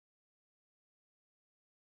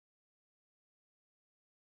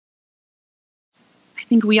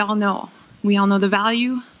think we all know. We all know the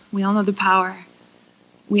value. We all know the power.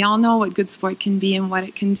 We all know what good sport can be and what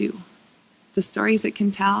it can do. The stories it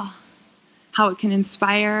can tell, how it can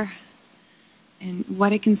inspire, and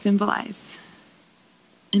what it can symbolize.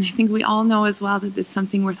 And I think we all know as well that it's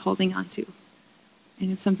something worth holding on to.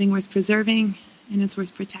 And it's something worth preserving, and it's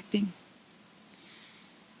worth protecting.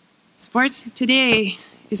 Sport today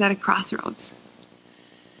is at a crossroads.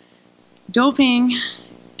 Doping,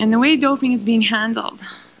 and the way doping is being handled,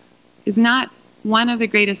 is not one of the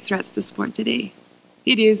greatest threats to sport today.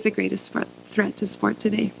 It is the greatest threat to sport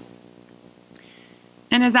today.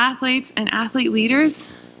 And as athletes and athlete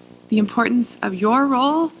leaders, the importance of your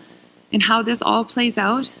role and how this all plays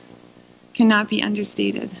out cannot be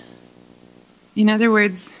understated. In other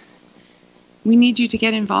words, we need you to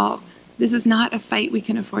get involved. This is not a fight we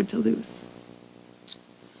can afford to lose.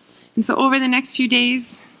 And so over the next few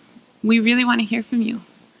days, we really want to hear from you.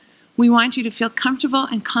 We want you to feel comfortable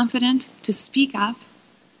and confident to speak up,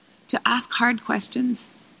 to ask hard questions,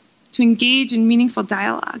 to engage in meaningful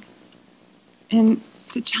dialogue, and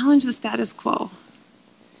to challenge the status quo.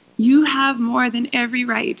 You have more than every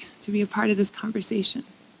right to be a part of this conversation,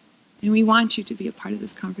 and we want you to be a part of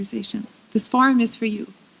this conversation. This forum is for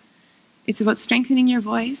you. It's about strengthening your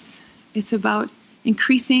voice. It's about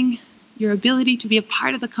increasing your ability to be a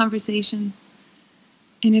part of the conversation,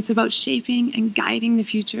 and it's about shaping and guiding the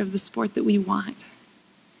future of the sport that we want.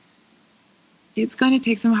 It's going to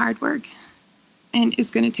take some hard work, and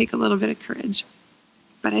it's going to take a little bit of courage.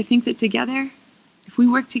 But I think that together, if we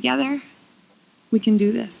work together, we can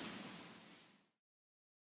do this.